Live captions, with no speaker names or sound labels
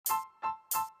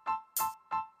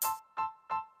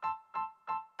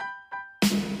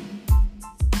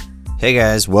Hey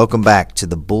guys, welcome back to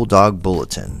the Bulldog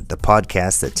Bulletin, the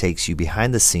podcast that takes you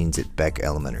behind the scenes at Beck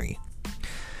Elementary.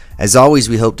 As always,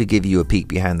 we hope to give you a peek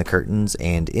behind the curtains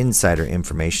and insider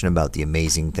information about the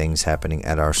amazing things happening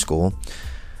at our school.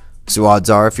 So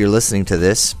odds are, if you're listening to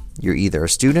this, you're either a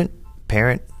student,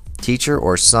 parent, teacher,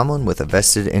 or someone with a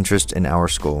vested interest in our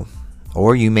school.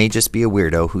 Or you may just be a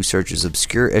weirdo who searches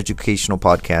obscure educational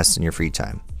podcasts in your free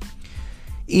time.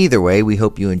 Either way, we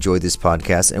hope you enjoy this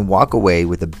podcast and walk away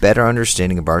with a better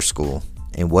understanding of our school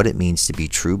and what it means to be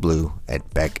true blue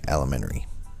at Beck Elementary.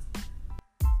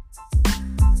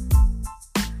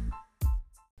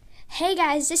 Hey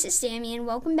guys, this is Sammy and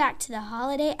welcome back to the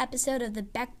holiday episode of the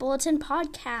Beck Bulletin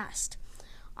podcast.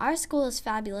 Our school is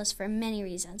fabulous for many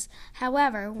reasons.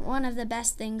 However, one of the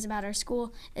best things about our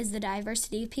school is the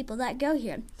diversity of people that go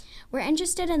here. We're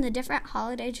interested in the different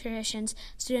holiday traditions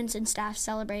students and staff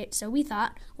celebrate, so we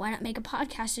thought, why not make a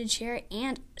podcast to share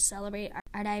and celebrate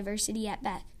our diversity at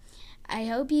Beck? I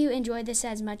hope you enjoyed this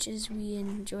as much as we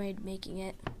enjoyed making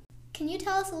it. Can you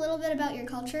tell us a little bit about your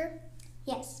culture?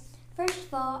 Yes. First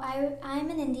of all,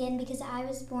 I'm an Indian because I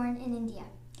was born in India.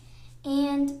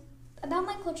 And about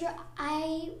my culture,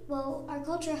 our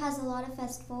culture has a lot of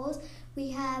festivals.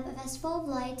 We have a festival of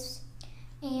lights,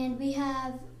 and we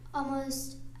have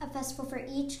almost a festival for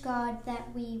each god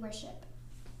that we worship.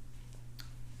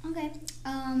 Okay.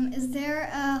 Is there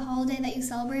a holiday that you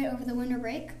celebrate over the winter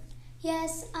break?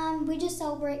 Yes, we just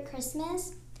celebrate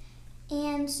Christmas.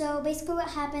 And so basically what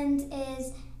happens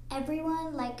is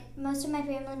everyone, like most of my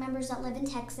family members that live in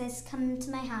Texas, come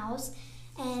to my house,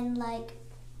 and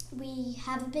we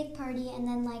have a big party, and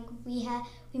then we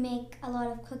make a lot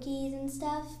of cookies and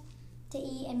stuff to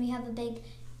eat, and we have a big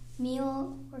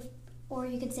meal, or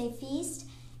you could say feast,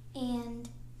 and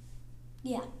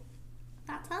yeah.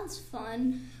 That sounds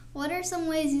fun. What are some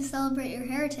ways you celebrate your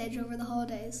heritage over the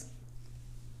holidays?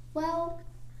 Well,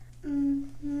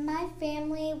 my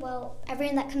family,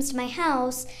 everyone that comes to my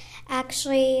house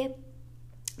actually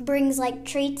brings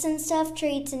treats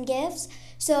and gifts.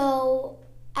 So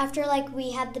after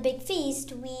we have the big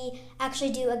feast, we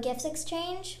actually do a gifts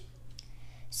exchange.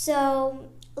 So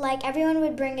everyone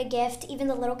would bring a gift, even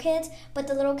the little kids, but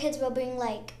the little kids will bring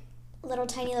little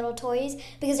tiny little toys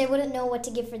because they wouldn't know what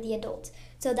to give for the adults.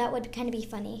 So that would kind of be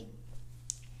funny.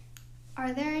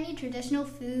 Are there any traditional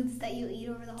foods that you eat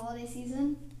over the holiday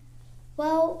season?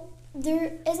 Well,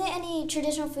 there isn't any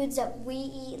traditional foods that we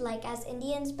eat as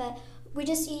Indians, but we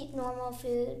just eat normal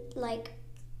food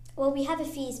we have a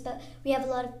feast, but we have a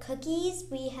lot of cookies,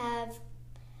 we have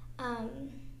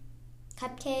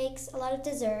cupcakes, a lot of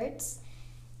desserts,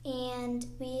 and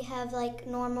we have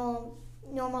normal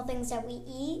things that we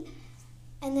eat.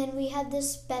 And then we have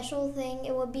this special thing.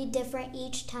 It will be different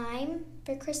each time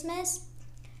for Christmas.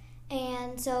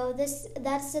 And so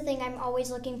that's the thing I'm always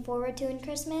looking forward to in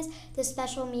Christmas, the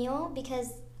special meal,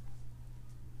 because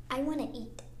I want to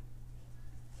eat.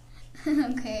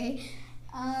 Okay.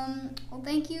 Well,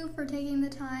 thank you for taking the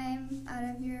time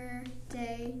out of your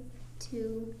day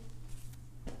to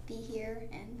be here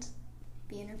and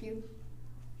be interviewed.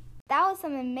 That was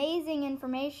some amazing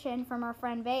information from our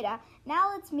friend Veda.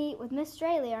 Now let's meet with Miss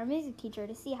Straley, our music teacher,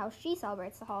 to see how she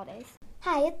celebrates the holidays.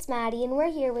 Hi, it's Maddie, and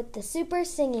we're here with the super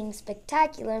singing,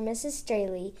 spectacular Mrs.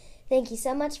 Straley. Thank you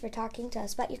so much for talking to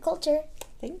us about your culture.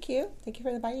 Thank you. Thank you for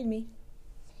inviting me.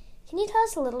 Can you tell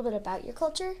us a little bit about your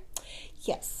culture?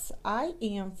 Yes, I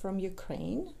am from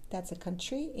Ukraine. That's a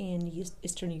country in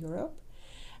Eastern Europe.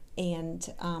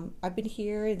 And I've been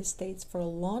here in the States for a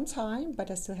long time,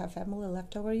 but I still have family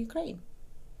left over in Ukraine.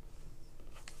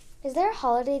 Is there a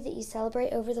holiday that you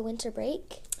celebrate over the winter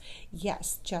break?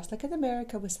 Yes, just like in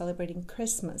America, we're celebrating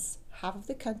Christmas. Half of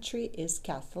the country is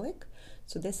Catholic,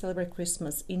 so they celebrate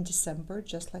Christmas in December,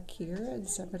 just like here,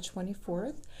 December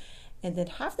 24th. And then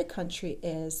half the country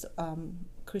is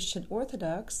Christian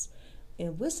Orthodox,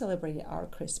 and we're celebrating our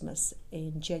Christmas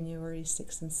in January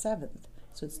 6th and 7th,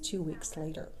 so it's 2 weeks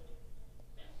later.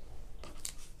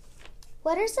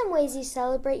 What are some ways you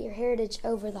celebrate your heritage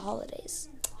over the holidays?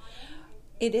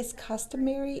 It is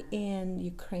customary in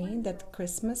Ukraine that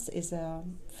Christmas is a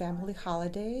family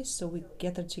holiday, so we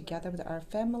gather together with our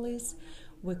families.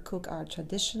 We cook our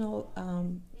traditional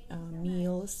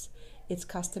meals. It's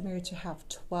customary to have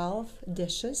 12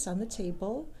 dishes on the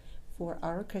table for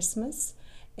our Christmas,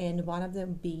 and one of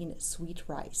them being sweet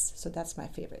rice. So that's my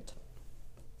favorite.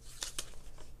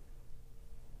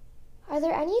 Are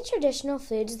there any traditional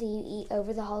foods that you eat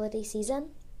over the holiday season?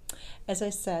 As I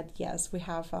said, yes, we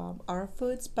have our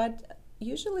foods, but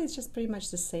usually it's just pretty much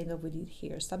the same that we eat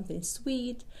here. Something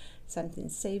sweet, something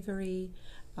savory.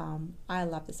 I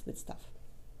love the sweet stuff.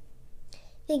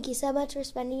 Thank you so much for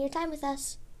spending your time with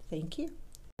us. Thank you.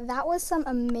 That was some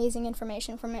amazing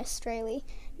information from Miss Straley.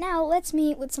 Now let's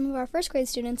meet with some of our first grade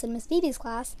students in Miss Phoebe's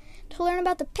class to learn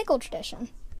about the pickle tradition.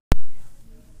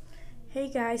 Hey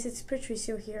guys, it's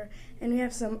Patricio here, and we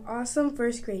have some awesome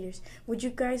first graders. Would you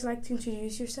guys like to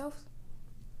introduce yourselves?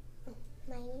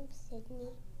 My name's Sydney.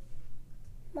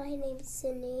 My name's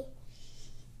Sydney.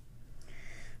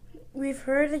 We've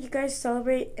heard that you guys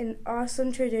celebrate an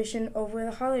awesome tradition over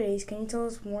the holidays. Can you tell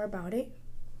us more about it?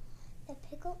 The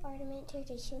pickle ornament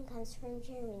tradition comes from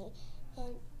Germany.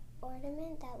 An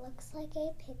ornament that looks like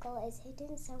a pickle is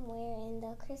hidden somewhere in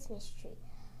the Christmas tree.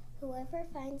 Whoever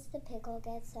finds the pickle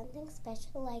gets something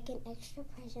special like an extra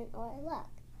present or luck.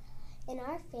 In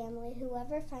our family,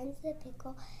 whoever finds the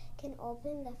pickle can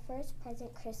open the first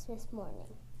present Christmas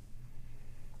morning.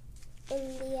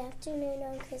 In the afternoon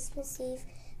on Christmas Eve,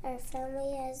 our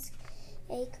family has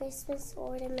a Christmas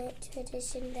ornament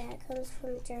tradition that comes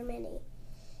from Germany.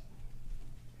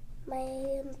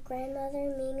 My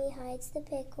grandmother Mimi hides the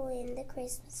pickle in the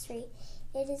Christmas tree.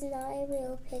 It is not a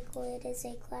real pickle, it is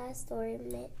a glass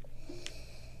ornament.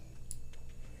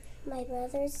 My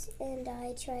brothers and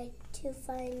I tried to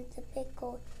find the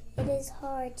pickle. It is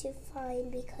hard to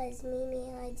find because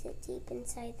Mimi hides it deep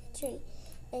inside the tree,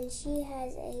 and she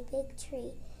has a big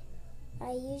tree.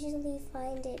 I usually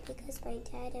find it because my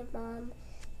dad and mom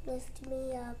lift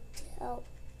me up to help.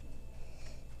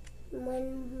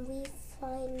 When we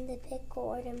find the pickle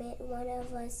ornament, one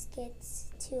of us gets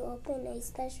to open a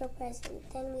special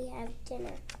present. Then we have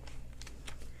dinner.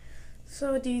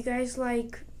 So do you guys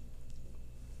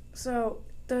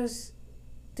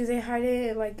do they hide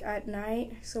it like at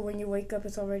night so when you wake up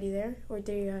it's already there? Or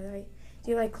do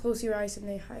you close your eyes and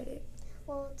they hide it?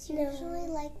 Well, it's usually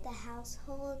like the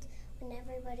household when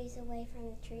everybody's away from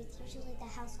the tree. It's usually the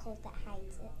household that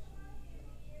hides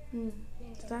it.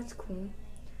 That's cool.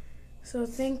 So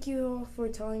thank you all for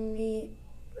telling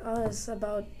us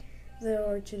about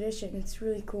the tradition. It's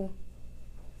really cool.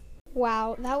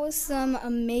 Wow, that was some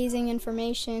amazing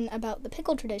information about the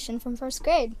pickle tradition from first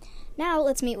grade. Now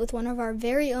let's meet with one of our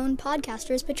very own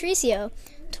podcasters, Patricio,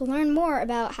 to learn more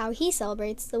about how he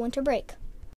celebrates the winter break.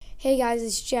 Hey guys,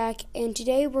 it's Jack, and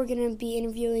today we're going to be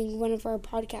interviewing one of our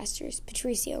podcasters,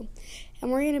 Patricio,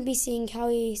 and we're going to be seeing how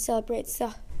he celebrates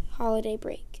the holiday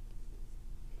break.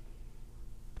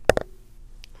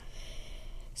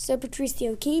 So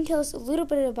Patricio, can you tell us a little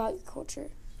bit about your culture?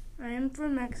 I am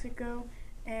from Mexico,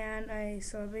 and I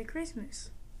celebrate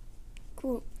Christmas.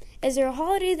 Cool. Is there a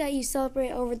holiday that you celebrate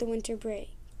over the winter break?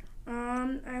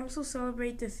 I also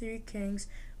celebrate the Three Kings,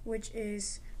 which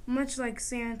is much like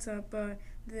Santa,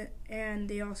 and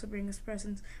they also bring us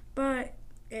presents. But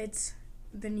it's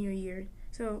the new year,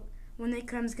 so when it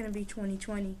comes, it's gonna be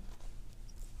 2020.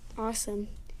 Awesome.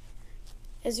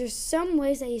 Is there some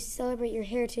ways that you celebrate your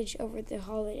heritage over the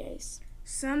holidays?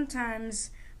 Sometimes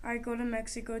I go to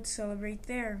Mexico to celebrate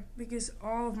there because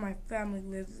all of my family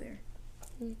lives there.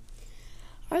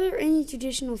 Are there any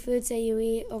traditional foods that you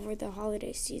eat over the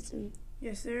holiday season?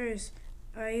 Yes, there is.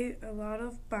 I eat a lot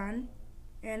of pan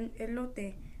and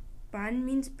elote. Pan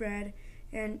means bread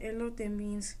and elote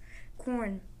means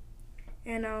corn.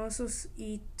 And I also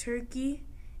eat turkey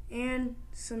and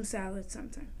some salad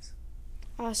sometimes.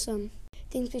 Awesome.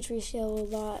 Thanks, Patricio, a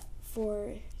lot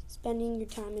for spending your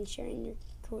time and sharing your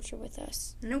culture with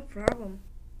us. No problem.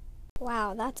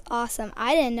 Wow, that's awesome.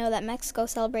 I didn't know that Mexico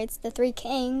celebrates the Three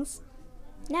Kings.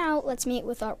 Now let's meet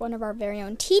with one of our very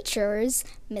own teachers,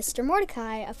 Mr.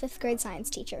 Mordecai, a 5th grade science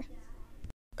teacher.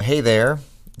 Hey there,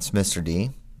 it's Mr.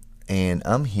 D, and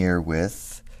I'm here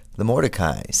with the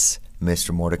Mordecais,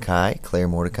 Mr. Mordecai, Claire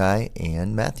Mordecai,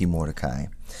 and Matthew Mordecai.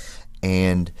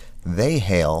 And they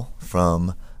hail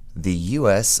from the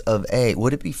U.S. of A.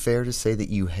 Would it be fair to say that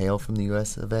you hail from the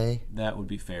U.S. of A? That would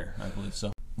be fair, I believe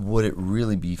so. Would it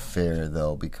really be fair,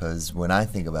 though? Because when I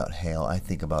think about hail, I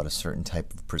think about a certain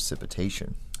type of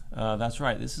precipitation. That's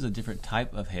right. This is a different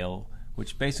type of hail,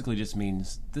 which basically just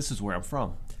means this is where I'm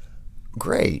from.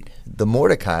 Great. The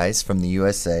Mordecais from the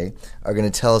USA are going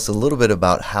to tell us a little bit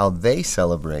about how they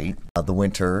celebrate the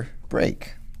winter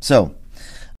break. So,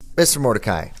 Mr.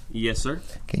 Mordecai. Yes, sir.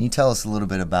 Can you tell us a little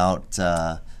bit about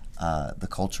the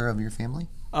culture of your family?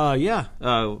 Yeah.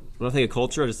 When I think of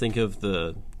culture, I just think of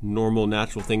the normal,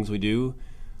 natural things we do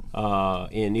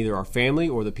in either our family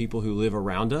or the people who live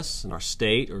around us in our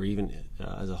state or even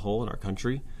as a whole in our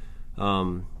country.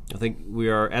 I think we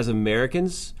are, as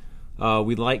Americans,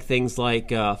 we like things like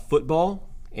football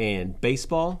and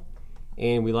baseball,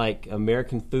 and we like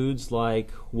American foods like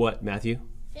what, Matthew?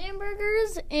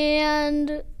 Hamburgers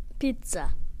and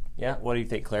pizza. Yeah, what do you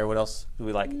think, Claire? What else do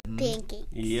we like? Pancakes.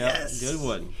 Yeah, yes. Good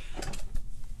one.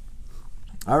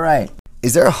 All right.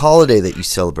 Is there a holiday that you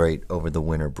celebrate over the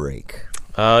winter break?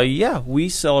 Yeah, we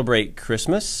celebrate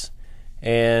Christmas,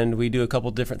 and we do a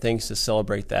couple different things to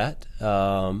celebrate that.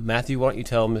 Matthew, why don't you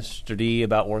tell Mr. D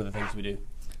about one of the things we do?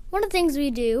 One of the things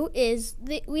we do is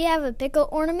we have a pickle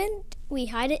ornament. We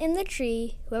hide it in the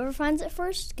tree. Whoever finds it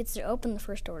first gets to open the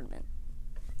first ornament.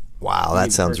 Wow,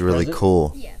 that sounds really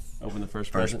cool. Yes. Open the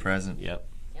first First present? present. Yep.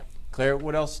 Claire,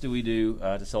 what else do we do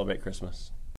to celebrate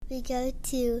Christmas? We go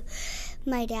to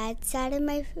my dad's side of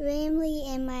my family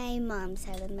and my mom's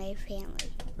side of my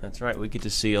family. That's right. We get to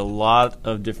see a lot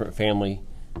of different family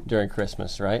during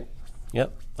Christmas, right?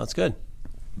 Yep, that's good.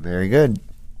 Very good.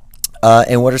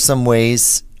 And what are some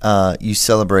ways you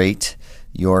celebrate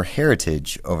your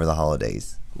heritage over the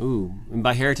holidays? Ooh, and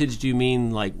by heritage, do you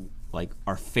mean like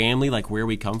our family, like where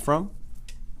we come from?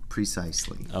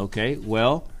 Precisely. Okay,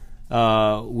 well,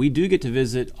 we do get to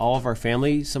visit all of our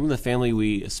family. Some of the family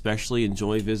we especially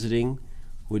enjoy visiting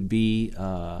would be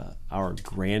our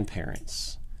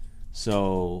grandparents.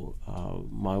 So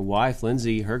my wife,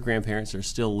 Lindsay, her grandparents are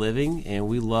still living, and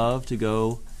we love to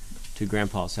go to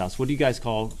Grandpa's house. What do you guys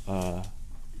call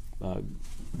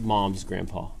Mom's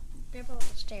grandpa? Grandpa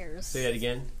with the stairs. Say that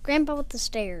again. Grandpa with the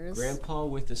stairs. Grandpa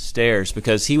with the stairs,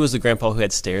 because he was the grandpa who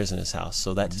had stairs in his house,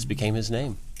 so that just became his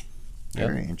name.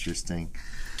 Very interesting.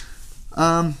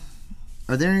 Are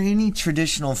there any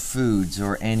traditional foods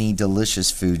or any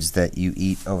delicious foods that you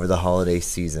eat over the holiday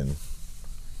season?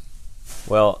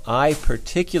 Well, I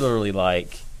particularly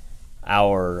like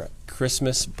our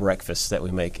Christmas breakfast that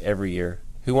we make every year.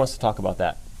 Who wants to talk about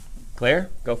that? Claire,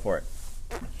 go for it.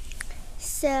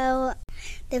 So,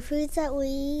 the foods that we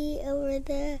eat over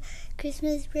the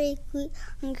Christmas break,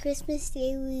 on Christmas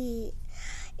Day we eat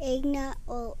eggnog.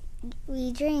 Well,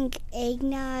 we drink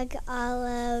eggnog,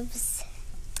 olives,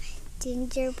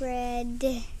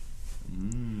 gingerbread.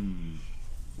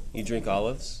 You drink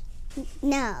olives?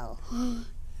 No.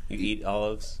 You eat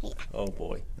olives? Yeah. Oh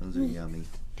boy. Those are yummy.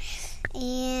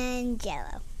 And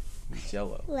Jello.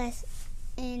 Jello.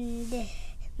 And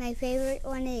my favorite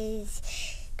one is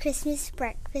Christmas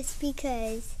breakfast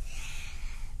because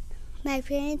my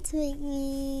parents make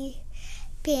me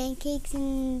pancakes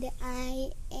and I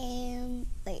am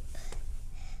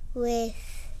with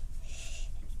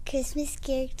Christmas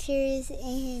characters,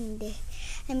 and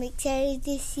I'm excited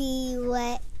to see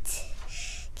what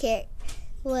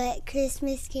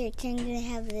Christmas character I'm gonna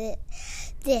have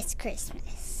this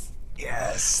Christmas.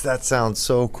 Yes, that sounds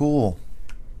so cool.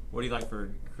 What do you like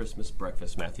for Christmas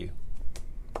breakfast, Matthew?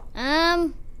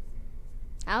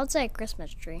 I would say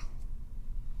Christmas tree.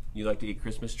 You like to eat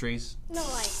Christmas trees? No,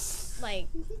 like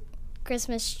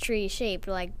Christmas tree shaped,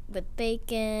 like with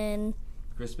bacon.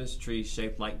 Christmas tree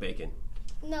shaped like bacon.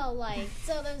 No,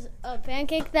 so there's a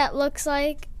pancake that looks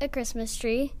like a Christmas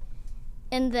tree,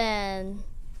 and then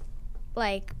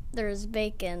there's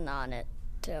bacon on it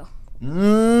too.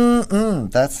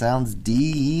 That sounds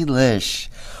delish.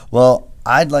 Well,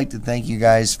 I'd like to thank you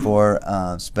guys for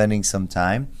spending some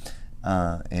time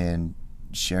and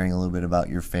sharing a little bit about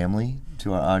your family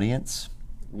to our audience.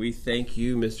 We thank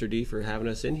you, Mr. D, for having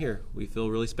us in here. We feel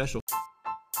really special.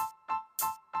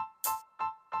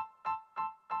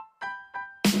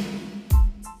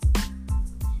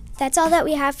 That's all that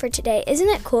we have for today. Isn't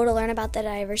it cool to learn about the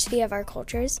diversity of our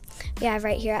cultures we have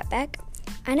right here at Beck?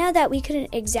 I know that we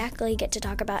couldn't exactly get to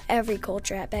talk about every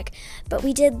culture at Beck, but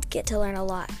we did get to learn a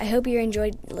lot. I hope you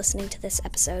enjoyed listening to this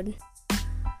episode.